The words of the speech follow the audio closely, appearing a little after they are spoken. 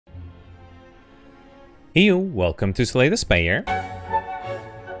Heyo, welcome to Slay the Spire.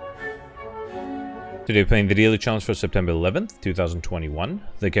 Today we're playing the daily challenge for September 11th, 2021.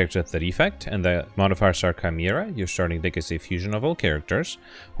 The character is the Defect, and the modifiers are Chimera. Your starting deck is a fusion of all characters.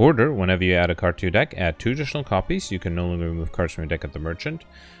 Hoarder, whenever you add a card to your deck, add 2 additional copies. You can no longer remove cards from your deck at the merchant.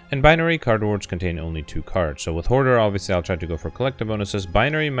 And Binary, card rewards contain only 2 cards. So with Hoarder, obviously I'll try to go for collector bonuses.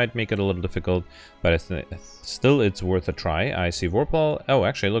 Binary might make it a little difficult, but still it's worth a try. I see Vorpal. Oh,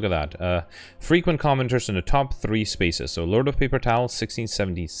 actually, look at that. Frequent commenters in the top 3 spaces. So Lord of Paper Towel,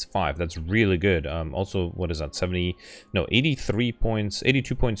 1675. That's really good. Also, what is that? 83 points,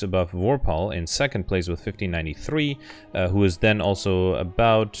 82 points above Vorpal in second place with 1593, who is then also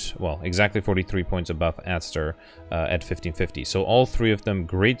about, well, exactly 43 points above Adster at 1550. So all 3 of them,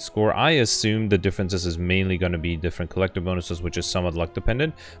 great score. I assume the differences is mainly going to be different collector bonuses, which is somewhat luck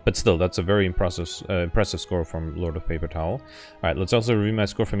dependent, but still, that's a very impressive score from Lord of Paper Towel. All right, let's also review my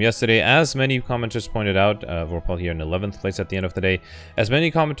score from yesterday. As many commenters pointed out, Vorpal here in 11th place at the end of the day. As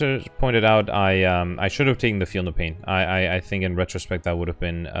many commenters pointed out, I should have taken the Feel No Pain. I think in retrospect that would have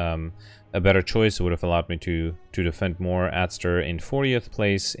been a better choice. It would have allowed me to defend more. Adster in 40th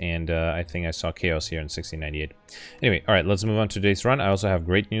place, and I think I saw Chaos here in 1698. Anyway, all right, let's move on to today's run. I also have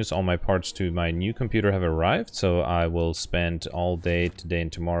great news. All my parts to my new computer have arrived, so I will spend all day today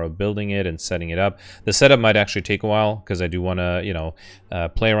and tomorrow building it and setting it up. The setup might actually take a while because I do want to, you know,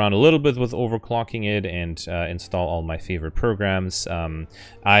 play around a little bit with overclocking it and install all my favorite programs.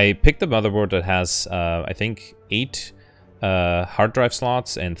 I picked a motherboard that has, I think, 8 hard drive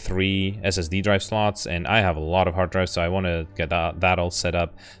slots and 3 SSD drive slots, and I have a lot of hard drives, so I want to get that all set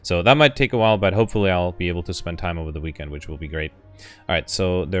up. So that might take a while, but hopefully I'll be able to spend time over the weekend, which will be great. All right,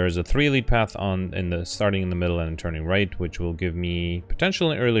 so there's a 3 elite path starting in the middle and turning right, which will give me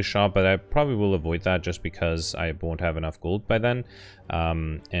potentially an early shot, but I probably will avoid that just because I won't have enough gold by then.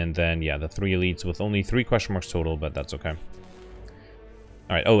 And then yeah, the 3 elites with only 3 question marks total, but that's okay.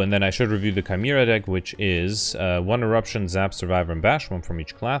 Alright, oh, and then I should review the Chimera deck, which is 1 Eruption, Zap, Survivor, and Bash, 1 from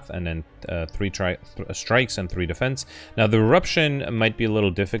each class, and then 3 strikes and 3 defense. Now, the Eruption might be a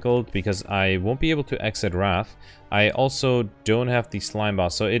little difficult because I won't be able to exit Wrath. I also don't have the Slime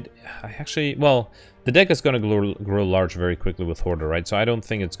Boss, so well, the deck is going to grow large very quickly with Hoarder, right? So I don't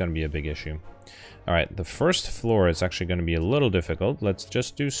think it's going to be a big issue. Alright, the first floor is actually going to be a little difficult. Let's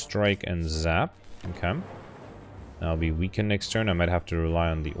just do Strike and Zap. Okay. I'll be weakened next turn. I might have to rely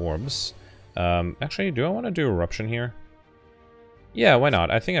on the orbs. Actually, do I want to do Eruption here? Yeah, why not?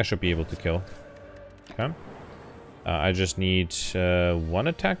 I think I should be able to kill. Okay. I just need 1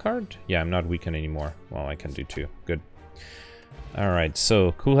 attack card? Yeah, I'm not weakened anymore. Well, I can do 2. Good. Alright,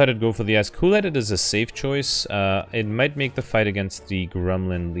 so Cool-Headed, go for the ice. Cool-Headed is a safe choice. It might make the fight against the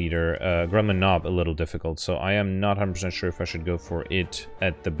Gremlin leader, Gremlin Knob, a little difficult, so I am not 100% sure if I should go for it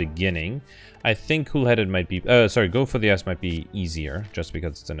at the beginning. I think Cool-Headed might be... go for the ice might be easier, just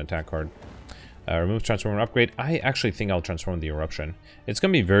because it's an attack card. Remove Transform and Upgrade. I actually think I'll transform the Eruption. It's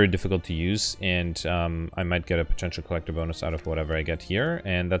going to be very difficult to use, and I might get a potential collector bonus out of whatever I get here,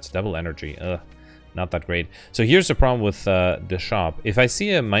 and that's double energy. Ugh. Not that great. So here's the problem with the shop. If I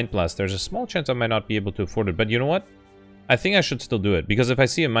see a Mind Blast, there's a small chance I might not be able to afford it. But you know what? I think I should still do it. Because if I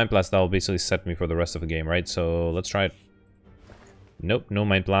see a Mind Blast, that'll basically set me for the rest of the game, right? So let's try it. Nope, no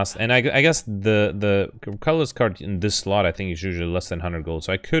Mind Blast. And I guess the colorless card in this slot, I think, is usually less than 100 gold.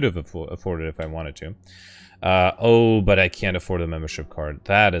 So I could have afforded it if I wanted to. Oh, but I can't afford the membership card.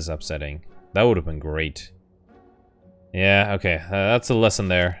 That is upsetting. That would have been great. Yeah, okay, that's a lesson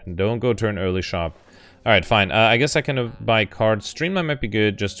there. Don't go to an early shop. Alright, fine. I guess I can buy cards. Streamline might be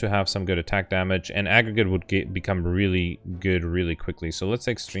good just to have some good attack damage, and Aggregate would become really good really quickly. So let's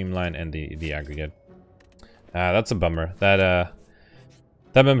take Streamline and the Aggregate. That's a bummer. That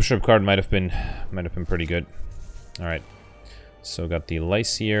membership card might have been pretty good. Alright. So got the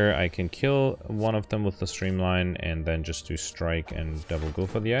Lice here. I can kill one of them with the Streamline and then just do Strike and double go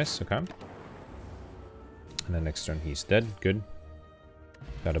for the ice. Okay. And then next turn he's dead. Good.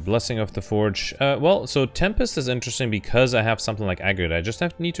 Got a Blessing of the Forge. Well, so Tempest is interesting because I have something like Aggregate. I just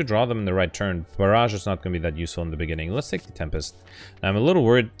need to draw them in the right turn. Barrage is not going to be that useful in the beginning. Let's take the Tempest. Now, I'm a little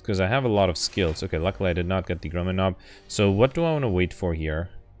worried because I have a lot of skills. Okay, luckily I did not get the Gremlin Knob. So what do I want to wait for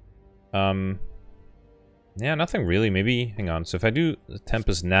here? Yeah, nothing really. Maybe, hang on. So if I do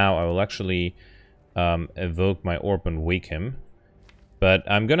Tempest now, I will actually evoke my Orb and wake him. But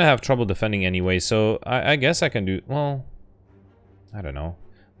I'm going to have trouble defending anyway, so I guess I can do... Well, I don't know.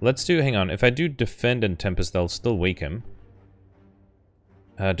 Let's do... Hang on. If I do defend and Tempest, I'll still wake him.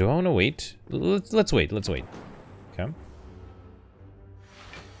 Do I want to wait? Let's wait. Let's wait. Okay.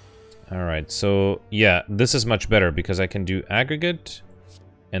 Alright, so... Yeah, this is much better because I can do Aggregate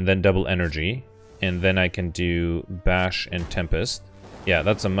and then double energy. and then I can do Bash and Tempest. Yeah,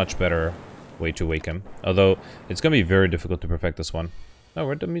 that's a much better way to wake him. Although, it's going to be very difficult to perfect this one. Oh,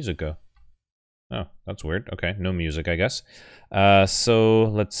 where'd the music go? Oh, that's weird. Okay, no music, I guess. So,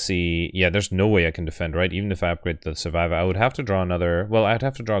 let's see. Yeah, there's no way I can defend, right? Even if I upgrade the Survivor, I would have to draw another... Well, I'd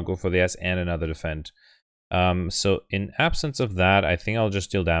have to draw Go for the S and another Defend. So, in absence of that, I think I'll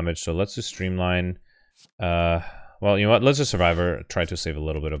just deal damage. So, let's just Streamline. Well, you know what? Let's just Survivor. Try to save a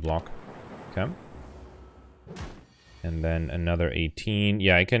little bit of block. Okay. And then another 18.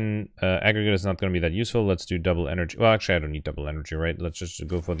 Yeah, I can... aggregate is not going to be that useful. Let's do double energy. Well, actually, I don't need double energy, right? Let's just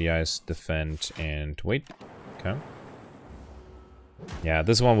go for the ice, defend, and wait. Okay. Yeah,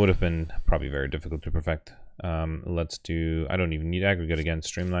 this one would have been probably very difficult to perfect. Let's do... I don't even need aggregate again.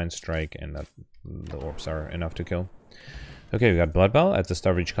 Streamline, strike, and that the orbs are enough to kill. Okay, we got Blood Bell. At the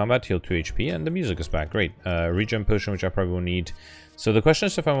start of each combat, heal 2 HP, and the music is back. Great. Regen potion, which I probably will need. So the question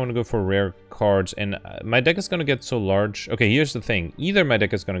is if I want to go for rare cards, and my deck is going to get so large. Okay, here's the thing. Either my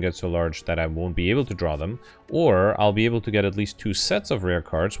deck is going to get so large that I won't be able to draw them, or I'll be able to get at least 2 sets of rare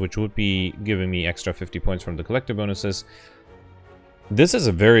cards, which would be giving me extra 50 points from the collector bonuses. This is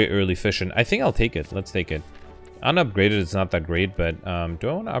a very early fission. I think I'll take it. Let's take it. Unupgraded, it's not that great, but do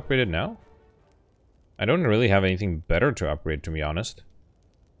I want to upgrade it now? I don't really have anything better to upgrade, to be honest.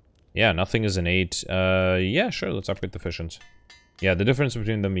 Yeah, nothing is an 8. Yeah, sure, let's upgrade the fissions. Yeah, the difference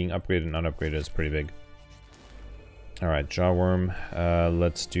between them being upgraded and unupgraded is pretty big. Alright, Jawworm.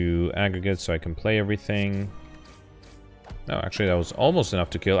 Let's do aggregate so I can play everything. No, actually that was almost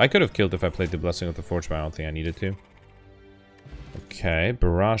enough to kill. I could have killed if I played the Blessing of the Forge, but I don't think I needed to. Okay,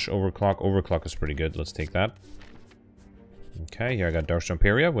 Barrage, Overclock. Overclock is pretty good. Let's take that. Okay, here I got Darkstone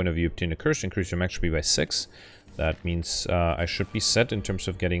Peria. Whenever you obtain a curse, increase your max HP by 6. That means I should be set in terms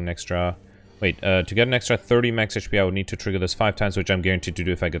of getting an extra... Wait, to get an extra 30 max HP, I would need to trigger this 5 times, which I'm guaranteed to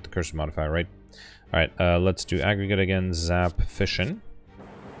do if I get the curse modifier, right? Alright, let's do aggregate again, zap, fission.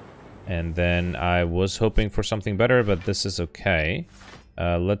 And then I was hoping for something better, but this is okay.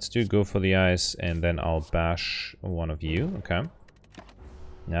 Let's do go for the ice, and then I'll bash one of you, okay.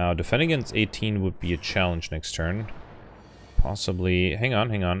 Now, defending against 18 would be a challenge next turn. Possibly, hang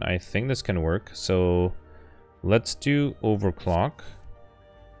on, I think this can work. So, let's do overclock.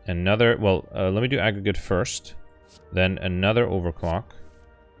 Another, well, let me do aggregate first. Then another overclock.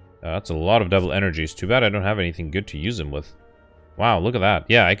 That's a lot of double energies. Too bad I don't have anything good to use them with. Wow, look at that.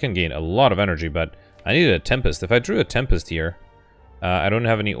 Yeah, I can gain a lot of energy, but I needed a Tempest. If I drew a Tempest here, I don't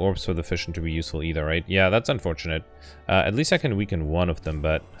have any orbs for the fission to be useful either, right? Yeah, that's unfortunate. At least I can weaken one of them,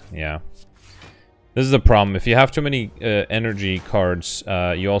 but yeah. This is the problem. If you have too many energy cards,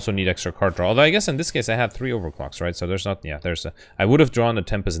 you also need extra card draw. Although I guess in this case I had 3 overclocks, right? So there's not... Yeah, there's a... I would have drawn the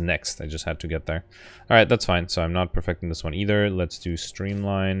Tempest next. I just had to get there. Alright, that's fine. So I'm not perfecting this one either. Let's do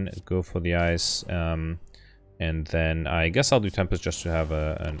Streamline, go for the ice. And then I guess I'll do Tempest just to have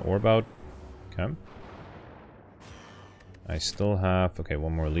an orb out. Okay. I still have... Okay,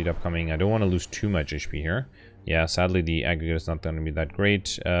 one more lead up coming. I don't want to lose too much HP here. Yeah, sadly the aggregate is not going to be that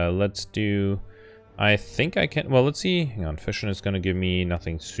great. Let's do... I think I can... Well, let's see. Hang on. Fission is going to give me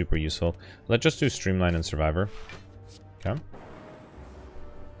nothing super useful. Let's just do Streamline and Survivor. Okay.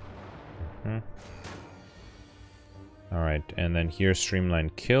 Alright, and then here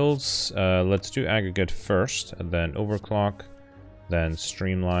Streamline kills. Let's do Aggregate first, and then Overclock, then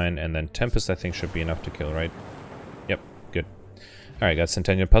Streamline, and then Tempest I think should be enough to kill, right? Yep, good. Alright, got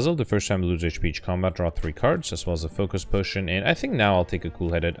Centennial Puzzle. The first time you lose HP each combat, draw 3 cards, as well as a Focus Potion. And I think now I'll take a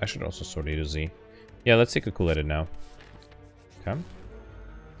Cool-Headed. I should also sort A to Z. Yeah, let's take a Cool-Headed now. Okay.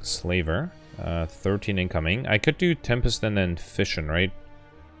 Slaver. 13 incoming. I could do Tempest and then Fission, right?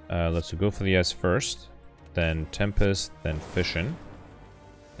 Let's go for the S first. Then Tempest, then Fission.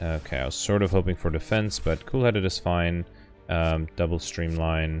 Okay, I was sort of hoping for defense, but Cool-Headed is fine. Double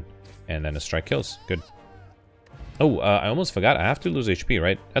Streamline, and then a Strike kills. Good. Oh, I almost forgot. I have to lose HP,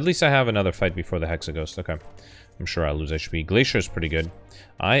 right? At least I have another fight before the Hexaghost. Okay. I'm sure I'll lose HP. Glacier is pretty good.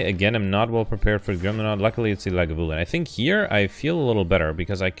 I, again, am not well prepared for Gremlin. Luckily, it's the Lagavulin. I think here I feel a little better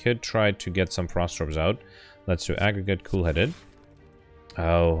because I could try to get some Frost Orbs out. Let's do Aggregate Cool-Headed.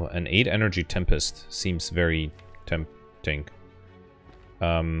 Oh, an 8 energy Tempest seems very tempting.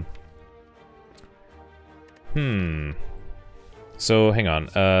 So, hang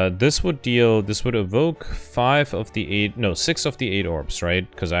on. This would evoke 5 of the 8, no, 6 of the 8 orbs,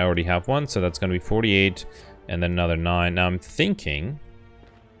 right? Because I already have one, so that's going to be 48, and then another 9. Now, I'm thinking,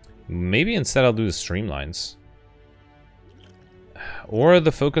 maybe instead I'll do the Streamlines. Or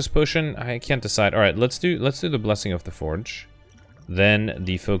the Focus Potion, I can't decide. Alright, let's do the Blessing of the Forge. Then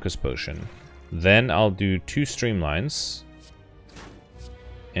the Focus Potion. Then I'll do 2 Streamlines.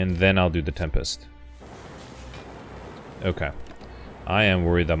 And then I'll do the Tempest. Okay. I am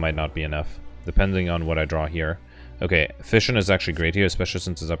worried that might not be enough, depending on what I draw here. Okay, Fission is actually great here, especially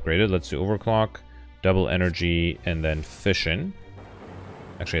since it's upgraded. Let's do Overclock, double energy, and then Fission.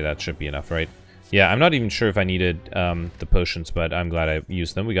 Actually, that should be enough, right? Yeah, I'm not even sure if I needed the potions, but I'm glad I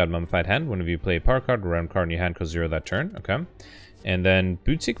used them. We got Mummified Hand. Whenever you play a power card, round card in your hand costs 0 that turn. Okay. And then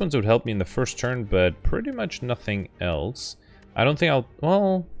Boot Sequence would help me in the first turn, but pretty much nothing else. I don't think I'll...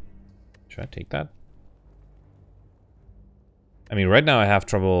 Well, should I take that? I mean, right now I have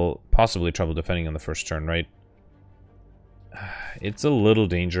trouble, possibly trouble defending on the first turn, right? It's a little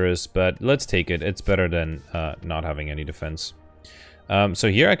dangerous, but let's take it. It's better than not having any defense. So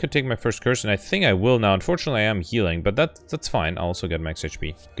here I could take my first curse, and I think I will now. Unfortunately, I am healing, but that's fine. I'll also get max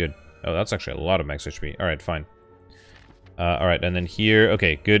HP. Good. Oh, that's actually a lot of max HP. All right, fine. All right, and then here,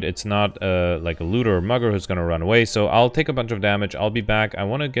 okay, good. It's not like a looter or mugger who's going to run away, so I'll take a bunch of damage. I'll be back. I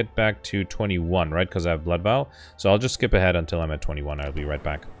want to get back to 21, right, because I have Blood Bow. So I'll just skip ahead until I'm at 21. I'll be right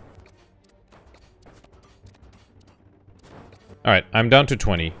back. All right, I'm down to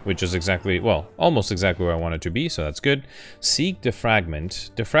 20, which is exactly, well, almost exactly where I want it to be, so that's good. Seek,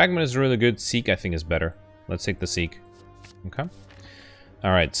 Defragment. Defragment is really good. Seek, I think, is better. Let's take the Seek. Okay. All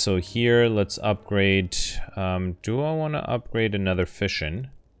right, so here, let's upgrade. Do I want to upgrade another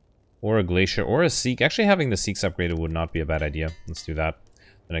Fission? Or a Glacier, or a Seek? Actually, having the Seeks upgraded would not be a bad idea. Let's do that.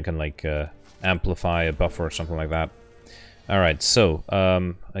 Then I can, like, amplify a buffer or something like that. Alright, so,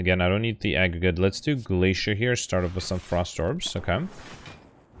 again, I don't need the aggregate. Let's do Glacier here, start off with some Frost Orbs, okay.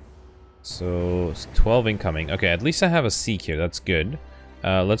 So, it's 12 incoming. Okay, at least I have a Seek here, that's good.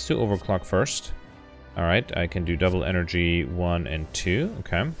 Let's do Overclock first. Alright, I can do double energy 1 and 2,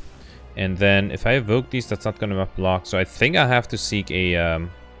 okay. And then, if I evoke these, that's not gonna block, so I think I have to seek a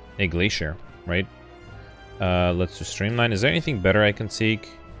Glacier, right? Let's do Streamline. Is there anything better I can seek?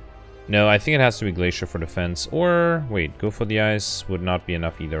 No, I think it has to be Glacier for defense. Or, wait, Go for the Ice would not be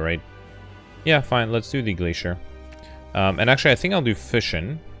enough either, right? Yeah, fine, let's do the Glacier. And actually, I think I'll do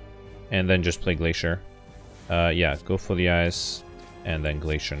Fission. And then just play Glacier. Yeah, Go for the Ice. And then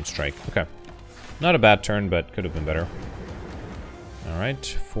Glacier and Strike. Okay. Not a bad turn, but could have been better. Alright,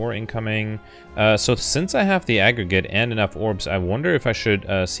 4 incoming. So since I have the aggregate and enough orbs, I wonder if I should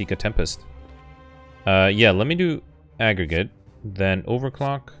seek a Tempest. Yeah, let me do aggregate. Then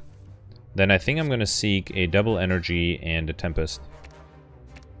Overclock. Then I think I'm going to seek a double energy and a Tempest.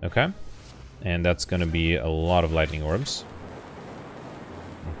 Okay. And that's going to be a lot of lightning orbs.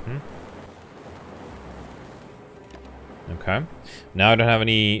 Okay. Now I don't have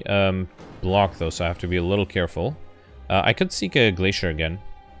any block though, so I have to be a little careful. I could seek a Glacier again.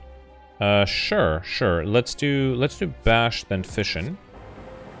 Sure. Let's do Bash, then Fission.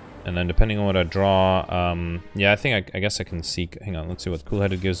 And then depending on what I draw, yeah, I guess I can seek. Hang on, let's see what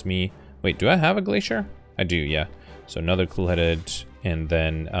Cool-Headed gives me. Wait, do I have a Glacier? I do, yeah. So another Cool-Headed, and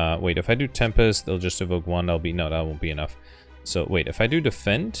then, wait, if I do Tempest, they'll just evoke 1, that'll be, no, that won't be enough. So, wait, if I do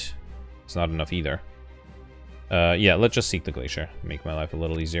Defend, it's not enough either. Yeah, let's just seek the Glacier, make my life a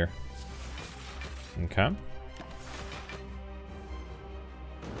little easier. Okay.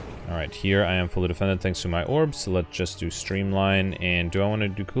 Alright, here I am fully defended thanks to my orbs, so let's just do Streamline, and do I want to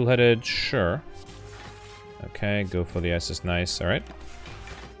do Cool-Headed? Sure. Okay, Go for the Ice is nice, alright.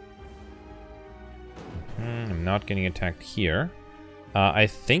 I'm not getting attacked here. I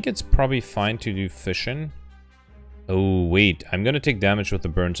think it's probably fine to do Fission. Oh, wait. I'm going to take damage with the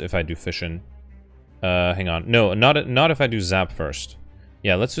burns if I do Fission. Hang on. No, not if I do Zap first.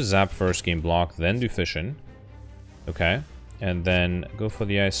 Yeah, let's do Zap first, game block, then do Fission. Okay. And then Go for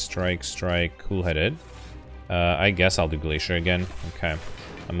the Ice, Strike, Cool-Headed. I guess I'll do Glacier again. Okay.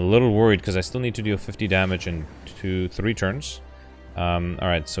 I'm a little worried because I still need to deal 50 damage in 3 turns.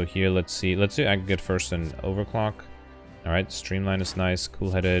 Alright, so here, let's see. Let's do Aggregate first and Overclock. Alright, Streamline is nice.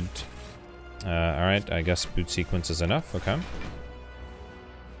 Cool-Headed. Alright, I guess Boot Sequence is enough. Okay.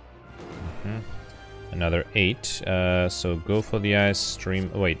 Another 8. So Go for the Ice,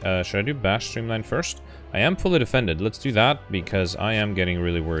 wait, should I do Bash Streamline first? I am fully defended. Let's do that because I am getting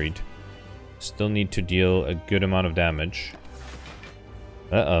really worried. Still need to deal a good amount of damage.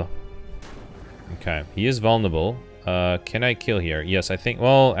 Uh-oh. Okay, he is vulnerable. Can I kill here? Yes, I think...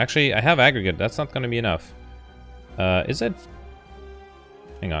 Well, actually, I have aggregate. That's not going to be enough. Is it?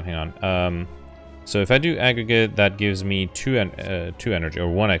 Hang on. So if I do aggregate, that gives me 2 energy, or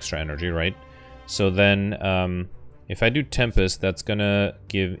 1 extra energy, right? So then, if I do Tempest, that's going to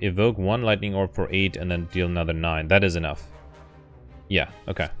evoke 1 lightning orb for 8 and then deal another 9. That is enough. Yeah,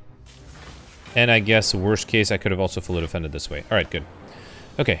 okay. And I guess, worst case, I could have also fully defended this way. Alright, good.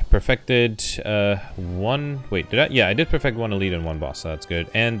 Okay, perfected one... Wait, did I? Yeah, I did perfect one elite and one boss, so that's good.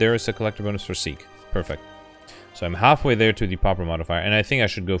 And there is a collector bonus for Seek. Perfect. So I'm halfway there to the Pauper modifier, and I think I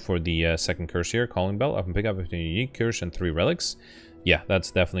should go for the second curse here, Calling Bell. I can pick up a unique curse and 3 relics. Yeah, that's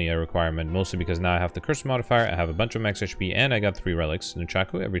definitely a requirement, mostly because now I have the curse modifier, I have a bunch of max HP, and I got 3 relics.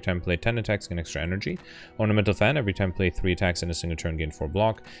 Nunchaku, every time play 10 attacks, gain extra energy. Ornamental Fan, every time play 3 attacks in a single turn, gain 4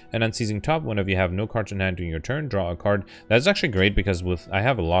 block. And Unceasing Top, whenever you have no cards in hand during your turn, draw a card. That's actually great because I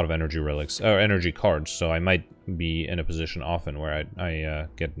have a lot of energy relics, or energy cards, so I might be in a position often where I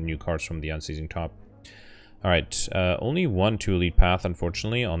get new cards from the Unceasing Top. Alright, only 1 to Elite Path,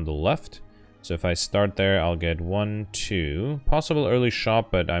 unfortunately, on the left. So if I start there, I'll get 1, 2. Possible early shop,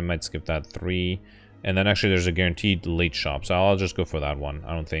 but I might skip that 3. And then actually there's a guaranteed late shop, so I'll just go for that one.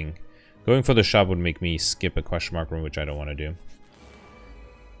 I don't think... Going for the shop would make me skip a question mark room, which I don't want to do.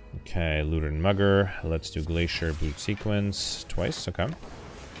 Okay, Looter and Mugger. Let's do Glacier boot sequence twice. Okay.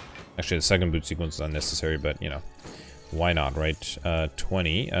 Actually, the second boot sequence is unnecessary, but, you know, why not, right?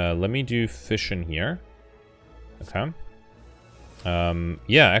 20. Let me do Fission here. Okay.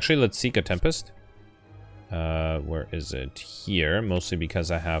 Yeah, actually, let's seek a Tempest. Where is it? Here, mostly because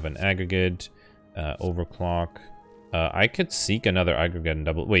I have an aggregate, overclock. I could seek another aggregate and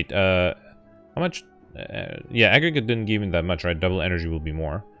double... Wait, how much? Yeah, aggregate didn't give me that much, right? Double energy will be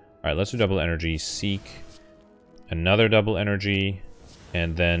more. Alright, let's do double energy, seek another double energy,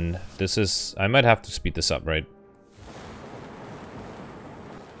 and then this is... I might have to speed this up, right?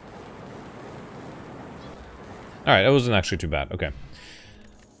 Alright, that wasn't actually too bad. Okay.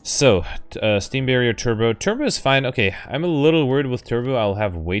 So, Steam Barrier Turbo. Turbo is fine. Okay, I'm a little worried with Turbo. I'll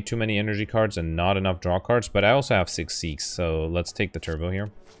have way too many energy cards and not enough draw cards, but I also have 6 Seeks, so let's take the Turbo here.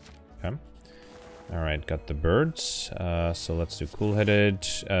 Okay. Alright, got the birds. So let's do Cool-Headed.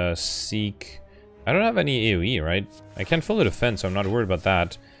 Seek. I don't have any AoE, right? I can fully defend, so I'm not worried about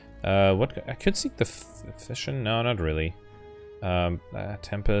that. What? I could seek the Fission? No, not really.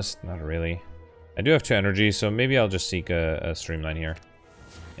 Tempest? Not really. I do have 2 energy, so maybe I'll just seek a Streamline here.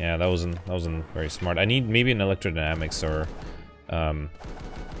 Yeah, that wasn't very smart. I need maybe an Electrodynamics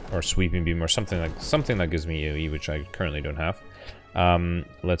or Sweeping Beam or something that gives me AoE, which I currently don't have.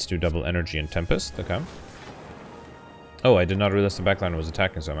 Let's do double energy and Tempest. Okay. Oh, I did not realize the backline was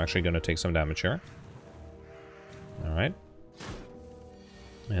attacking, so I'm actually going to take some damage here. All right.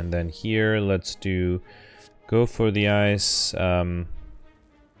 And then here, let's go for the ice.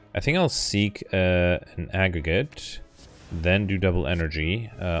 I think I'll seek an aggregate, then do double energy,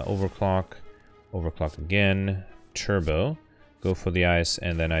 overclock again, turbo, go for the ice,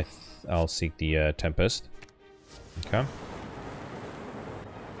 and then I'll seek the Tempest. Okay.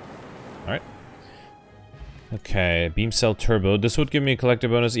 Alright. Okay, Beam Cell Turbo. This would give me a collector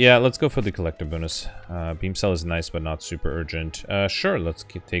bonus. Yeah, let's go for the collector bonus. Beam Cell is nice, but not super urgent. Sure, let's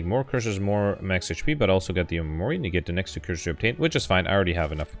take more curses, more max HP, but also get the Omori to get the next 2 curses to obtain, which is fine. I already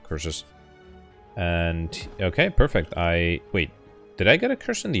have enough curses. And, okay, perfect. Wait, did I get a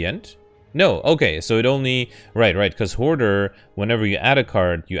curse in the end? No, okay, so it only... Right, because Hoarder, whenever you add a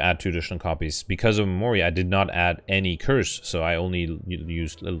card, you add 2 additional copies. Because of Omori, I did not add any curse, so I only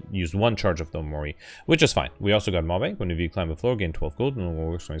used 1 charge of the Omori, which is fine. We also got Mawbank. Whenever you climb a floor, gain 12 gold, and it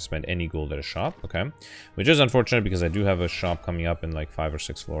works when you spend any gold at a shop, okay? Which is unfortunate because I do have a shop coming up in like 5 or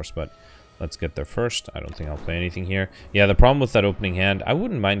 6 floors, but let's get there first. I don't think I'll play anything here. Yeah, the problem with that opening hand, I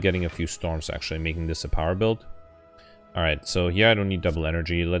wouldn't mind getting a few storms, actually, making this a power build. Alright, so here I don't need double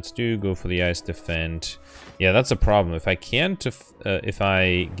energy. Let's go for the ice, defend. Yeah, that's a problem. If I can't, if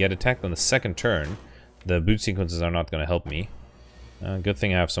I get attacked on the second turn, the boot sequences are not going to help me. Good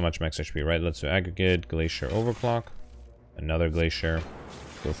thing I have so much max HP, right? Let's do aggregate, glacier, overclock. Another glacier.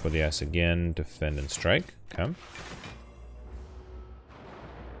 Go for the ice again, defend and strike. Okay.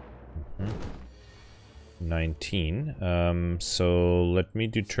 19. So let me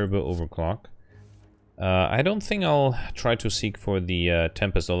do turbo overclock. I don't think I'll try to seek for the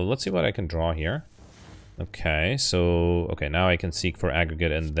Tempest, although let's see what I can draw here. Okay, so... Okay, now I can seek for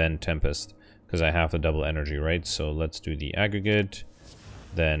aggregate and then Tempest, because I have the double energy, right? So let's do the aggregate,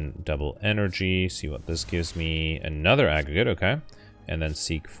 then double energy, see what this gives me. Another aggregate, okay. And then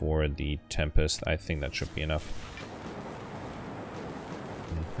seek for the Tempest. I think that should be enough.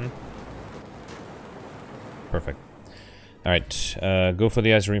 Perfect. Alright, go for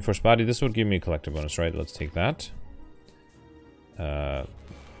the Ice Reinforced Body. This would give me a collector bonus, right? Let's take that. Had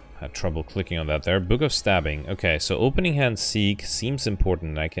trouble clicking on that there. Book of Stabbing. Okay, so opening hand Seek seems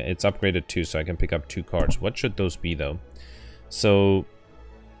important. It's upgraded too, so I can pick up 2 cards. What should those be, though? So,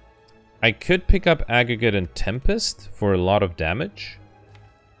 I could pick up Aggregate and Tempest for a lot of damage.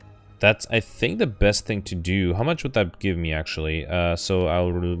 That's, I think, the best thing to do. How much would that give me, actually? So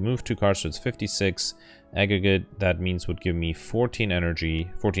I'll remove 2 cards, so it's 56. Aggregate, that means would give me 14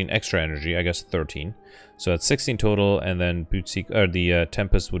 energy, 14 extra energy, I guess 13. So that's 16 total, and then the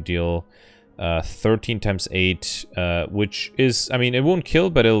Tempest would deal 13 times 8, which is, I mean, it won't kill,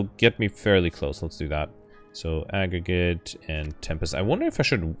 but it'll get me fairly close. Let's do that. So Aggregate and Tempest. I wonder if I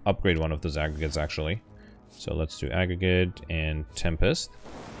should upgrade one of those aggregates, actually. So let's do Aggregate and Tempest.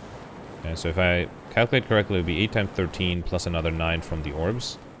 Okay, so if I calculate correctly, it would be 8 times 13 plus another 9 from the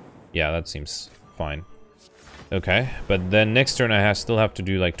orbs. Yeah, that seems fine. Okay, but then next turn I still have to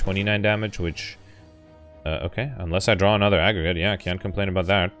do like 29 damage, which... okay, unless I draw another aggregate. Yeah, I can't complain about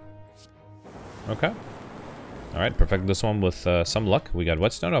that. Okay. Alright, perfect this one with some luck. We got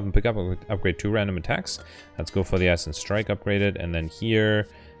Whetstone up and pick up, upgrade 2 random attacks. Let's go for the Ice and Strike upgraded. And then here,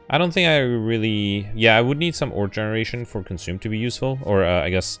 I don't think I really... Yeah, I would need some orb generation for Consume to be useful. Or I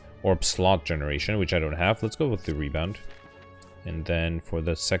guess orb slot generation, which I don't have. Let's go with the Rebound. And then for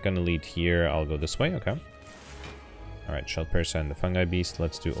the second elite here, I'll go this way. Okay. Alright, Shell Parasite and the Fungi Beast.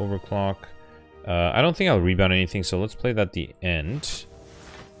 Let's do Overclock. I don't think I'll rebound anything, so let's play that at the end.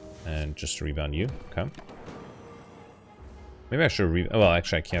 And just rebound you. Okay. Maybe I should well,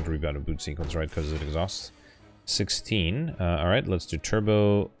 actually, I can't rebound a boot sequence, right? Because it exhausts. 16. Alright, let's do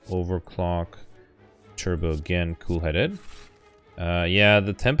Turbo, Overclock, Turbo again, Cool-Headed. Yeah,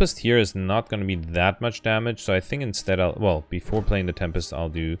 the Tempest here is not going to be that much damage, so I think instead I'll... Well, before playing the Tempest, I'll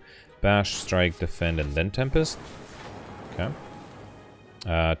do Bash, Strike, Defend, and then Tempest. Okay.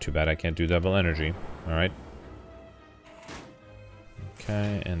 Too bad I can't do double energy. Alright.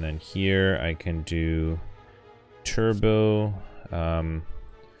 Okay, and then here I can do Turbo,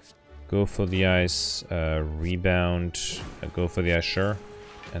 go for the Ice, Rebound, go for the Ice, sure,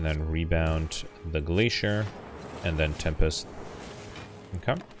 and then Rebound the Glacier, and then Tempest.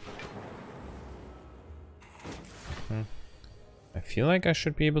 Okay. I feel like I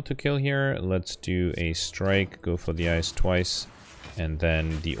should be able to kill here. Let's do a Strike, go for the Ice twice, and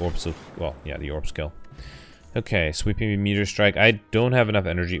then the Orbs will, well, yeah, the Orbs kill. Okay, Sweeping Beam, Meteor Strike. I don't have enough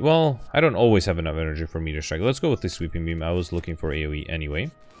energy. Well, I don't always have enough energy for Meteor Strike. Let's go with the Sweeping Beam. I was looking for AoE anyway.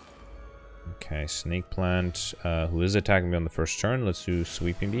 Okay, Snake Plant, who is attacking me on the first turn. Let's do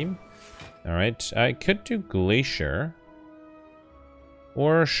Sweeping Beam. Alright, I could do Glacier.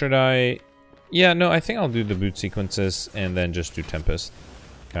 Or should I... Yeah, no, I think I'll do the boot sequences and then just do Tempest.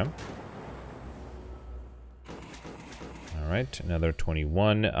 Okay. Alright, another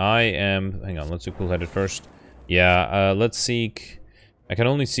 21. I am... Hang on, let's do Cool-Headed first. Yeah, let's seek... I can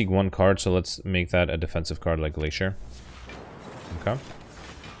only seek one card, so let's make that a defensive card like Glacier. Okay.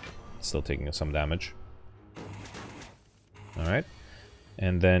 Still taking some damage. Alright.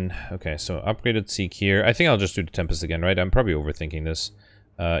 And then, okay, so upgraded Seek here. I think I'll just do the Tempest again, right? I'm probably overthinking this.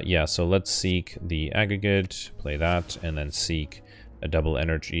 Yeah, so let's seek the Aggregate, play that, and then seek a double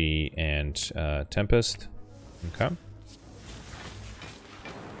energy and Tempest. Okay.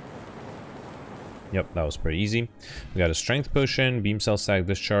 Yep, that was pretty easy. We got a Strength Potion, Beam Cell Stack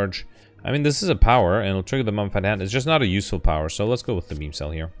Discharge. I mean, this is a power, and it'll trigger the Mummified Hand. It's just not a useful power, so let's go with the Beam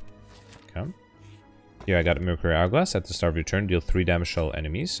Cell here. Okay. Here I got a Mercury Hourglass. At the start of your turn, deal 3 damage to all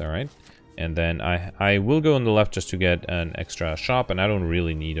enemies. Alright. And then I will go on the left just to get an extra shop, and I don't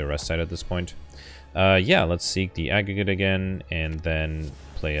really need a rest site at this point. Yeah, let's seek the Aggregate again, and then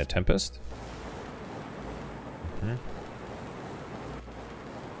play a Tempest.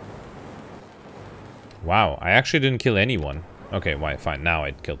 Wow, I actually didn't kill anyone. Okay, why? Fine, now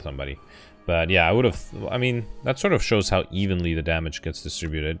I killed somebody. But yeah, I would have... I mean, that sort of shows how evenly the damage gets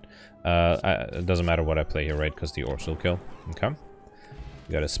distributed. It doesn't matter what I play here, right? Because the Orbs will kill. Okay.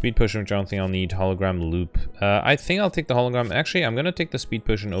 We got a Speed Potion, which I don't think I'll need. Hologram Loop. I think I'll take the Hologram. Actually, I'm going to take the Speed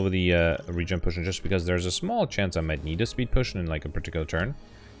Potion over the Regen Potion just because there's a small chance I might need a Speed Potion in like a particular turn.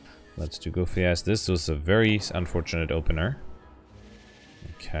 Let's do go fast. This was a very unfortunate opener.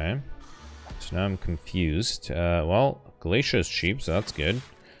 Okay. So now I'm confused. Well, Glacier is cheap, so that's good.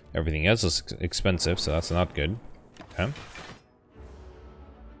 Everything else is expensive, so that's not good. Okay.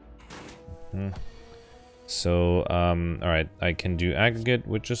 So, alright, I can do Aggregate,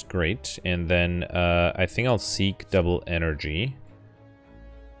 which is great. And then, I think I'll seek double energy.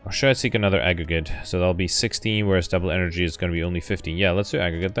 Or should I seek another Aggregate? So that'll be 16, whereas double energy is going to be only 15. Yeah, let's do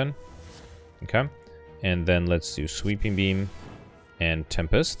Aggregate then. Okay. And then let's do Sweeping Beam and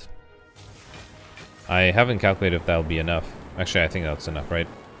Tempest. I haven't calculated if that'll be enough. Actually, I think that's enough, right?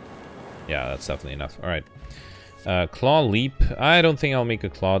 Yeah, that's definitely enough. Alright. Claw Leap. I don't think I'll make a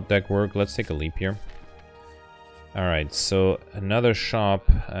Claw deck work. Let's take a Leap here. Alright, so another shop,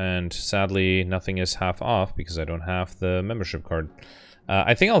 and sadly nothing is half off because I don't have the membership card.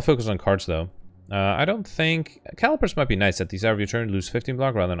 I think I'll focus on cards, though. I don't think... Calipers might be nice. At the start of your turn, lose 15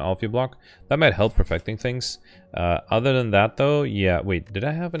 block rather than all of your block. That might help perfecting things. Other than that, though, yeah. Wait, did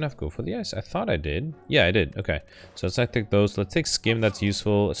I have enough go for the ice? I thought I did. Yeah, I did. Okay. So let's not take those. Let's take Skim. That's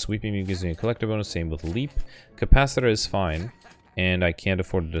useful. Sweeping Beam gives me a collector bonus. Same with Leap. Capacitor is fine. And I can't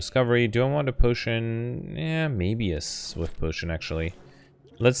afford a Discovery. Do I want a potion? Yeah, maybe a Swift Potion, actually.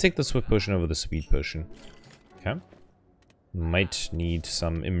 Let's take the Swift Potion over the Speed Potion. Okay. Might need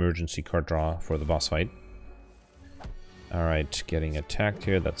some emergency card draw for the boss fight. Alright, getting attacked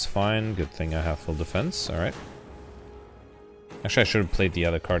here, that's fine. Good thing I have full defense, alright. Actually, I should have played the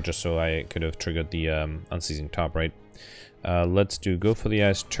other card just so I could have triggered the Unceasing Top, right? Let's do Go for the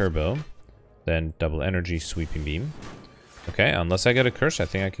Ice, Turbo. Then Double Energy, Sweeping Beam. Okay, unless I get a curse, I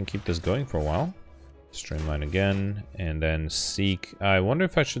think I can keep this going for a while. Streamline again, and then Seek. I wonder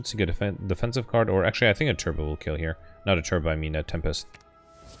if I should seek a defensive card, or actually I think a Turbo will kill here. Not a Turbo, I mean a Tempest.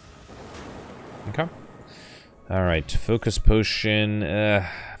 Okay. Alright, Focus Potion.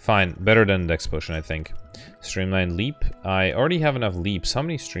 Fine, better than Dex Potion, I think. Streamline Leap. I already have enough leaps. How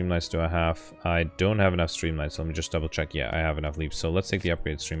many Streamlines do I have? I don't have enough Streamlines, so let me just double check. Yeah, I have enough leaps. So let's take the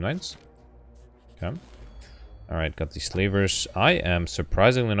upgraded Streamlines. Okay. Alright, got these Slavers. I am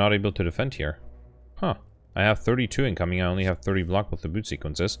surprisingly not able to defend here. Huh. I have 32 incoming. I only have 30 block with the boot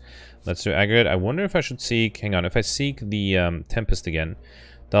sequences. Let's do aggregate. I wonder if I should seek... Hang on. If I seek the Tempest again,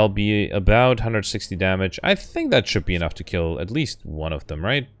 that'll be about 160 damage. I think that should be enough to kill at least one of them,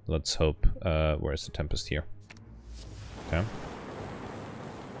 right? Let's hope. Where's the Tempest here? Okay.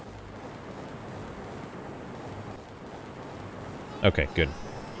 Okay, good.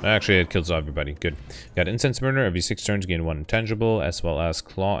 Actually, it kills everybody. Good. Got Incense Burner. Every 6 turns, gain 1 intangible, as well as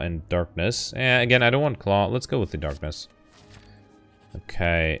Claw and Darkness. Again, I don't want Claw. Let's go with the Darkness.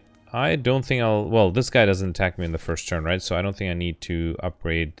 Okay. I don't think I'll... Well, this guy doesn't attack me in the first turn, right? So I don't think I need to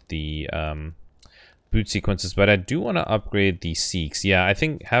upgrade the boot sequences, but I do want to upgrade the Seeks. Yeah, I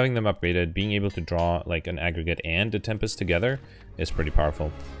think having them upgraded, being able to draw like an aggregate and a Tempest together is pretty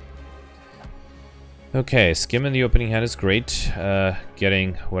powerful. Okay, Skim in the opening hand is great.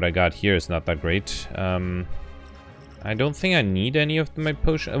 Getting what I got here is not that great. I don't think I need any of my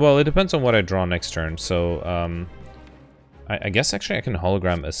potions. Well, it depends on what I draw next turn. So, I guess actually I can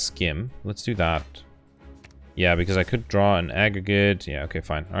hologram a Skim. Let's do that. Yeah, because I could draw an aggregate. Yeah, okay,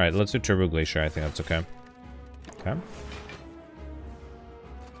 fine. Alright, let's do Turbo Glacier. I think that's okay. Okay.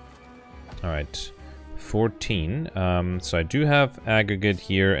 Alright. 14. So I do have aggregate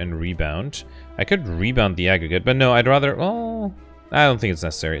here and rebound. I could rebound the aggregate, but no, I'd rather... Oh, I don't think it's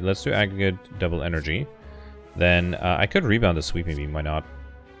necessary. Let's do aggregate, double energy. Then I could rebound the sweeping beam. Why not?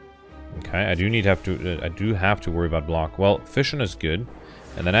 Okay, I do have to worry about block. Well, fission is good,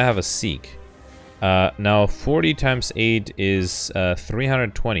 and then I have a seek. Now 40 times 8 is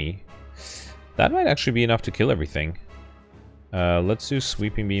 320. That might actually be enough to kill everything. Let's do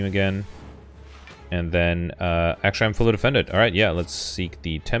sweeping beam again. And then, actually I'm fully defended. Alright, yeah, let's seek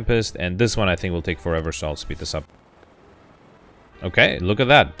the Tempest. And this one I think will take forever, so I'll speed this up. Okay, look at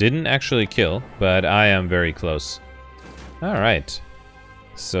that. Didn't actually kill, but I am very close. Alright.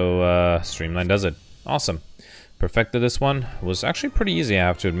 So, Streamline does it. Awesome. Perfected this one. Was actually pretty easy, I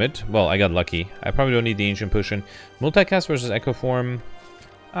have to admit. Well, I got lucky. I probably don't need the Ancient Potion. Multicast versus Echo Form.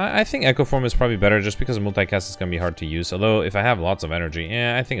 I think Echo Form is probably better just because Multicast is going to be hard to use. Although, if I have lots of energy,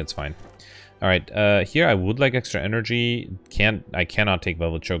 yeah, I think it's fine. Alright, here I would like extra energy. I cannot take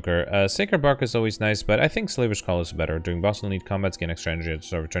Velvet Choker. Sacred Bark is always nice, but I think Slaver's Call is better. During boss lead combats, gain extra energy at the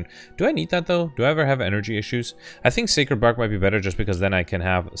start of turn. Do I need that though? Do I ever have energy issues? I think Sacred Bark might be better just because then I can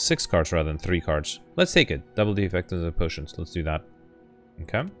have 6 cards rather than 3 cards. Let's take it. Double the effect of the potions. Let's do that.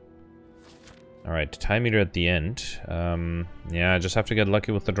 Okay. Alright, Time Meter at the end. Yeah, I just have to get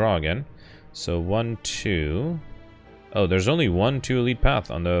lucky with the draw again. So 1, 2. Oh, there's only 1, 2 elite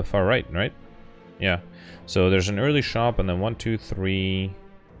path on the far right, right? Yeah, so there's an early shop, and then 1, 2, 3.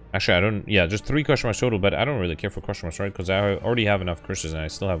 Actually, I don't. Yeah, just 3 question marks total, but I don't really care for question marks, right? Because I already have enough curses, and I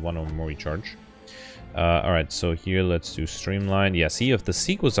still have 1 or more recharge. Alright, so here let's do Streamline. Yeah, see, if the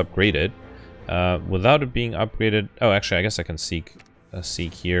Seek was upgraded, without it being upgraded. Oh, actually, I guess I can seek a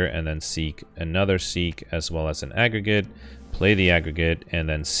Seek here, and then seek another Seek, as well as an aggregate. Play the aggregate, and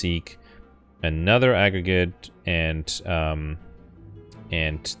then seek another aggregate, and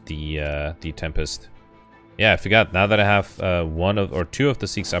the Tempest. Yeah, I forgot. Now that I have 1 or 2 of the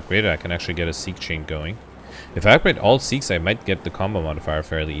Seeks upgraded, I can actually get a Seek chain going. If I upgrade all Seeks, I might get the combo modifier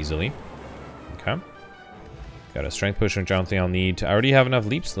fairly easily. Okay. Got a Strength Potion, which I don't think I'll need. I already have enough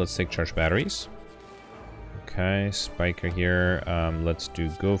leaps. Let's take Charge Batteries. Okay, Spiker here. Let's do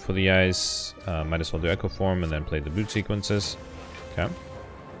Go for the Ice. Might as well do Echo Form and then play the boot sequences. Okay.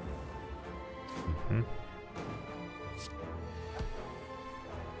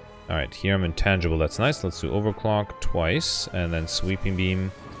 Alright, here I'm intangible. That's nice. Let's do overclock twice, and then sweeping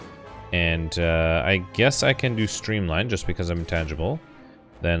beam. And I guess I can do streamline just because I'm intangible.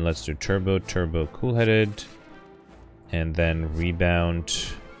 Then let's do turbo, cool-headed. And then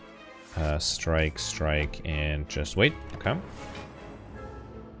rebound, strike, and just wait. Okay.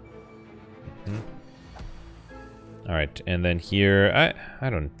 Alright, and then here, I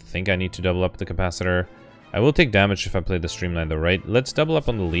don't think I need to double up the capacitor. I will take damage if I play the streamline though, right? Let's double up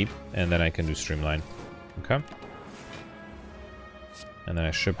on the leap, and then I can do streamline. Okay. And then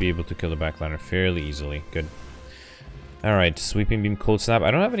I should be able to kill the backliner fairly easily. Good. Alright, sweeping beam, cold snap.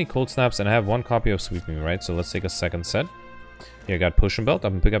 I don't have any cold snaps, and I have one copy of sweeping beam, right? So let's take a second set. Here I got potion belt.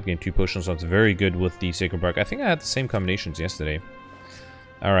 I'm gonna pick up gain 2 potions, so it's very good with the sacred bark. I think I had the same combinations yesterday.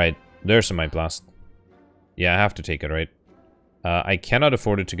 Alright, there's some Mind Blast. Yeah, I have to take it, right? I cannot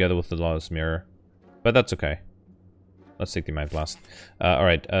afford it together with the Lawless Mirror, but that's okay. Let's take the Mind Blast.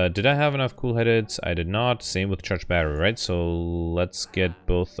 Alright, did I have enough cool-headeds? I did not. Same with Charged Battery, right? So let's get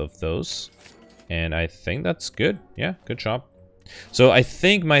both of those. And I think that's good. Yeah, good shop. So I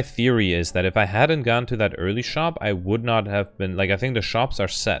think my theory is that if I hadn't gone to that early shop, I would not have been... Like, I think the shops are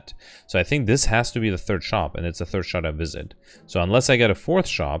set. So I think this has to be the third shop, and it's the third shop I visit. So unless I get a fourth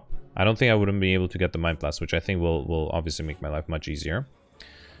shop, I don't think I wouldn't be able to get the Mind Blast, which I think will obviously make my life much easier.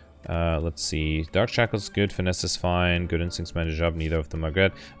 Let's see. Dark Shackle's good, Finesse is fine, Good Instincts, Bandage Up, neither of them are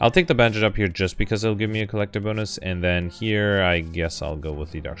good. I'll take the Bandage Up here just because it'll give me a collector bonus, and then here I guess I'll go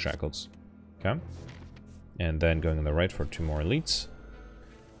with the Dark Shackles. Okay. And then going on the right for 2 more elites.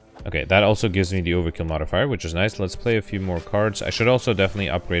 Okay, that also gives me the overkill modifier, which is nice. Let's play a few more cards. I should also definitely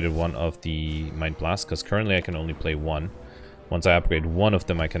upgrade one of the Mind Blast, because currently I can only play 1. Once I upgrade one of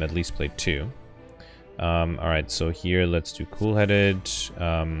them, I can at least play 2. Alright, so here let's do cool-headed,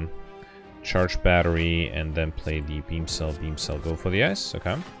 charge battery, and then play the beam cell, go for the ice.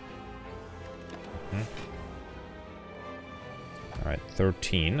 Okay. Alright,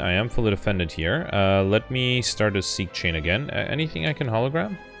 13. I am fully defended here. Let me start a Seek chain again. Anything I can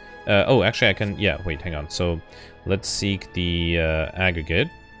hologram? Oh, actually I can... Yeah, wait, hang on. So, let's Seek the aggregate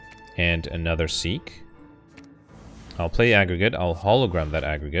and another Seek. I'll play aggregate. I'll hologram that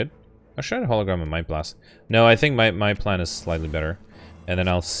aggregate. Or should I hologram a Mind Blast? No, I think my plan is slightly better. And then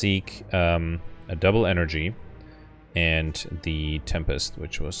I'll Seek a double energy and the Tempest,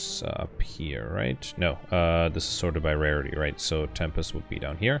 which was up here, right? No, this is sorted by rarity, right? So Tempest would be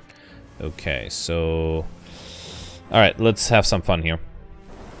down here. Okay, so... Alright, let's have some fun here.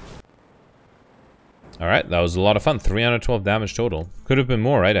 Alright, that was a lot of fun. 312 damage total. Could have been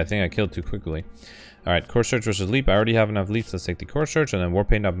more, right? I think I killed too quickly. Alright, Core Search versus Leap. I already have enough leaps. Let's take the Core Search, and then War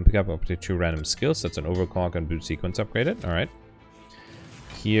Paint up and pick up to 2 random skills. That's an Overclock and Boot Sequence upgraded. Alright.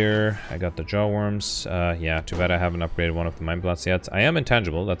 Here, I got the Jaw Worms. Yeah, too bad I haven't upgraded one of the Mind Blasts yet. I am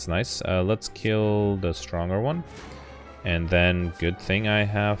intangible, that's nice. Let's kill the stronger one. And then, good thing I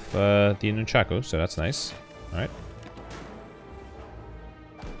have the Nunchaku, so that's nice. Alright.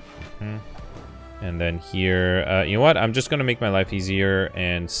 And then here, you know what? I'm just going to make my life easier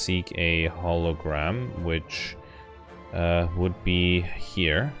and seek a hologram, which would be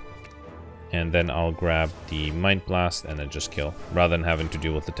here. And then I'll grab the Mind Blast and then just kill, rather than having to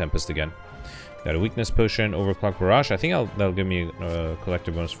deal with the Tempest again. Got a Weakness Potion, Overclock Barrage. I think that'll give me a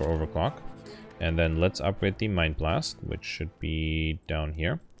collector bonus for Overclock. And then let's upgrade the Mind Blast, which should be down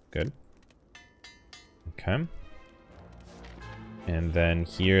here. Good. Okay. And then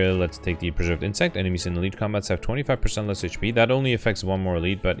here, let's take the Preserved Insect. Enemies in elite combats have 25% less HP. That only affects one more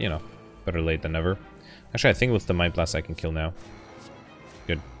elite, but, you know, better late than never. Actually, I think with the Mind Blast I can kill now.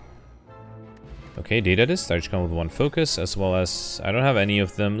 Good. Okay, Data Disc. I just come with 1 focus, as well as... I don't have any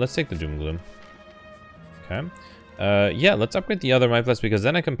of them. Let's take the Doom Gloom. Okay. Yeah, let's upgrade the other Mind Blast, because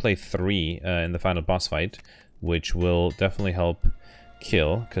then I can play 3 in the final boss fight, which will definitely help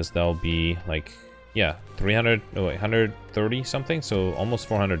kill, because that'll be, like... Yeah, 300, oh wait, 130 something, so almost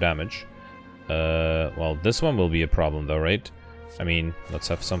 400 damage. Well, this one will be a problem though, right? I mean, let's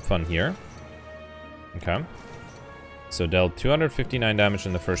have some fun here. Okay. So dealt 259 damage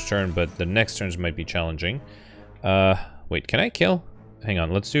in the first turn, but the next turns might be challenging. Wait, can I kill? Hang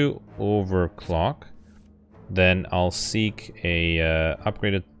on, let's do Overclock. Then I'll seek a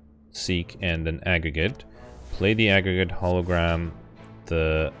upgraded Seek and an Aggregate. Play the Aggregate, hologram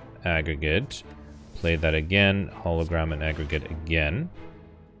the Aggregate. Play that again, hologram and aggregate again.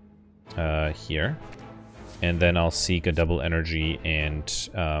 Here. And then I'll seek a double energy and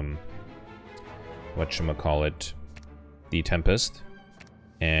whatchamacallit, the Tempest.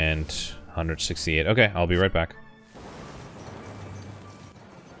 And 168. Okay, I'll be right back.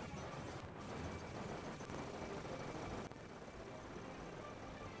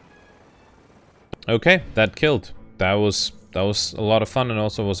 Okay, that killed. That was a lot of fun and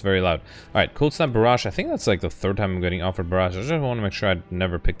also was very loud. Alright, Cold Snap Barrage. I think that's like the third time I'm getting offered Barrage. I just want to make sure I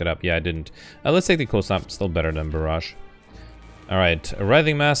never picked it up. Yeah, I didn't. Let's take the Cold Snap. Still better than Barrage. Alright, a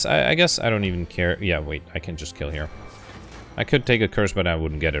Writhing Mass. I guess I don't even care. Yeah, wait. I can just kill here. I could take a Curse, but I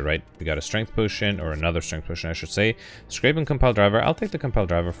wouldn't get it, right? We got a Strength Potion, or another Strength Potion, I should say. Scrape and Compile Driver. I'll take the Compile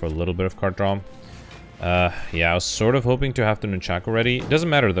Driver for a little bit of card draw. Yeah, I was sort of hoping to have the Nunchaku ready. It doesn't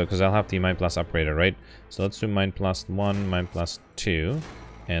matter though, because I'll have the Mind Blast upgraded, right? So let's do Mind Blast 1, Mind Blast 2,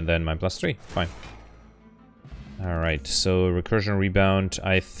 and then Mind Blast 3. Fine. Alright, so Recursion Rebound.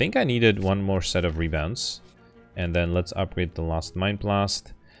 I think I needed one more set of rebounds. And then let's upgrade the last Mind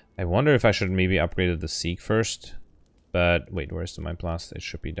Blast. I wonder if I should maybe upgrade the Seek first. But wait, where's the Mind Blast? It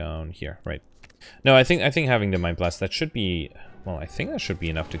should be down here, right? No, I think having the Mind Blast, that should be... Well, I think that should be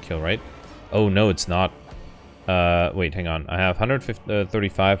enough to kill, right? Oh, no, it's not. Wait, hang on. I have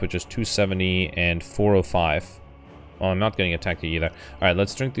 135, which is 270, and 405. Well, I'm not getting attacked either. Alright,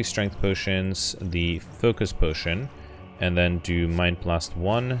 let's drink these Strength Potions, the Focus Potion, and then do Mind Blast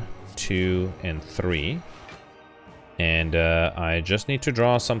 1, 2, and 3. And I just need to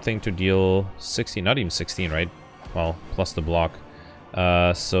draw something to deal 16, not even 16, right? Well, plus the block.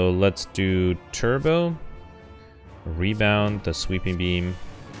 So let's do Turbo, Rebound, the Sweeping Beam,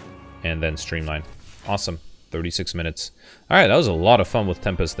 and then Streamline. Awesome. 36 minutes. Alright, that was a lot of fun with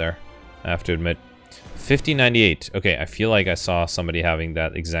Tempest there, I have to admit. 5098. Okay, I feel like I saw somebody having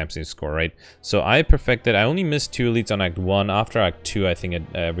that exact same score, right? So I perfected. I only missed 2 elites on Act 1. After Act 2, I think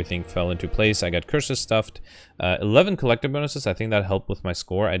everything fell into place. I got curses stuffed. 11 collector bonuses. I think that helped with my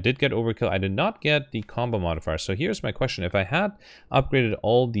score. I did get overkill. I did not get the combo modifier. So here's my question. If I had upgraded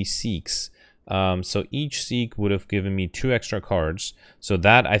all the Seeks, so each Seek would have given me 2 extra cards. So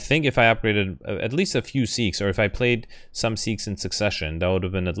that, I think if I upgraded at least a few Seeks, or if I played some Seeks in succession, that would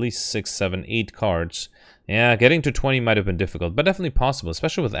have been at least 6, 7, 8 cards. Yeah, getting to 20 might have been difficult, but definitely possible,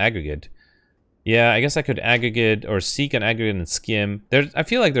 especially with Aggregate. Yeah, I guess I could Aggregate or Seek and Aggregate and Skim. I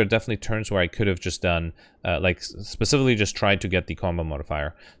feel like there are definitely turns where I could have just done, like specifically just tried to get the combo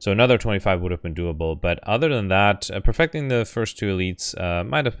modifier. So another 25 would have been doable. But other than that, perfecting the first 2 elites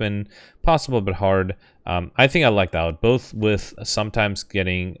might have been possible but hard. I think I lucked out, both with sometimes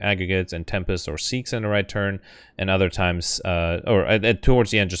getting Aggregates and Tempest or Seeks in the right turn, and other times,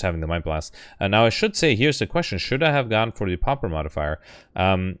 towards the end, just having the Mind Blast. Now, I should say, here's the question. Should I have gone for the Pauper modifier?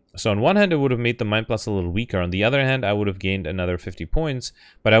 So on one hand, it would have made the Mind Blast a little weaker. On the other hand, I would have gained another 50 points,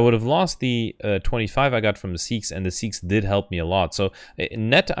 but I would have lost the 25 I got from the Seeks, and the Seeks did help me a lot. So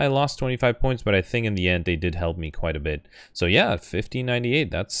net, I lost 25 points, but I think in the end, they did help me quite a bit. So yeah,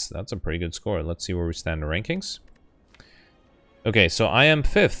 1598, that's a pretty good score. Let's see where we stand in the rankings. Okay, so I am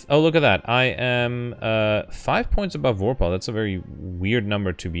 5th. Oh, look at that. I am 5 points above Vorpal. That's a very weird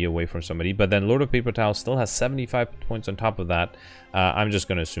number to be away from somebody. But then Lord of Paper Towel still has 75 points on top of that. I'm just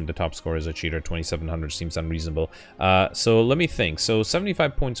going to assume the top score is a cheater. 2,700 seems unreasonable. So let me think. So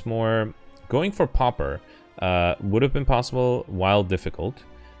 75 points more. Going for Pauper would have been possible while difficult.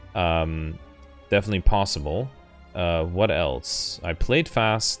 Definitely possible. What else? I played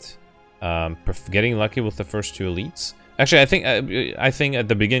fast. Getting lucky with the first 2 elites. Actually, I think at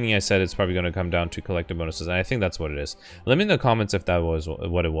the beginning I said it's probably going to come down to collector bonuses, and I think that's what it is. Let me know in the comments if that was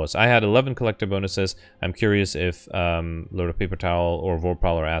what it was. I had 11 collector bonuses. I'm curious if Lord of Paper Towel or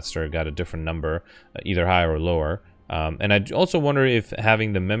Vorpal or Aster got a different number, either higher or lower. And I also wonder if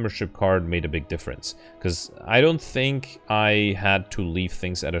having the membership card made a big difference, because I don't think I had to leave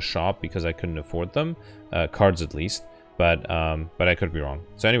things at a shop because I couldn't afford them, cards at least, but I could be wrong.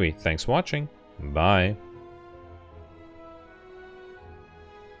 So anyway, thanks for watching. Bye.